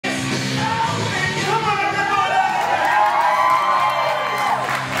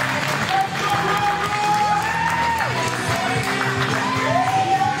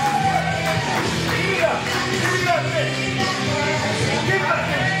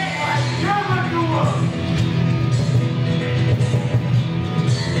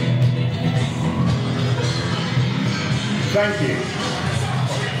Thank you.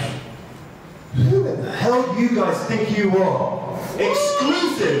 Who the hell do you guys think you are?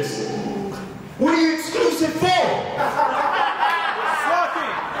 Xclusives? What are you exclusive for?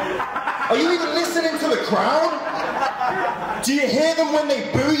 Are you even listening to the crowd? Do you hear them when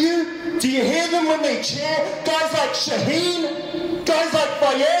they boo you? Do you hear them when they cheer? Guys like Shaheen? Guys like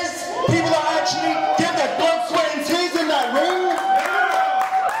Fayez? People that actually get their blood, sweat and tears in that ring?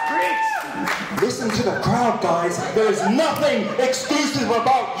 Listen to the crowd, guys. There is nothing exclusive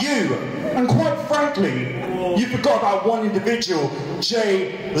about you. And quite frankly, you forgot about one individual,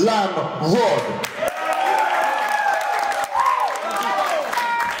 Lamrod.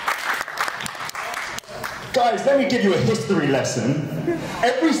 Guys, let me give you a history lesson.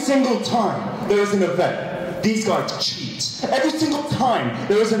 Every single time there is an event, these guys cheat. Every single time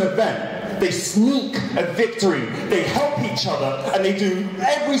there is an event, they sneak a victory, they help each other, and they do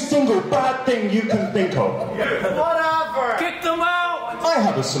every single bad thing you can think of. Whatever! Kick them out! I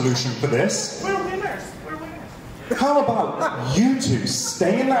have a solution for this. We're winners. We're winners. How about you two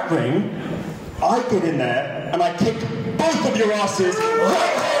stay in that ring, I get in there, and I kick both of your asses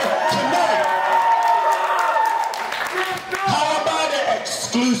right here tonight! How about it,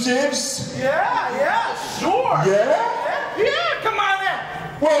 Xclusives? Yeah, sure. Yeah? Yeah, come on then.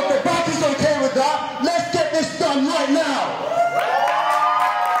 Well, if the back is okay with that, let's get this done right now!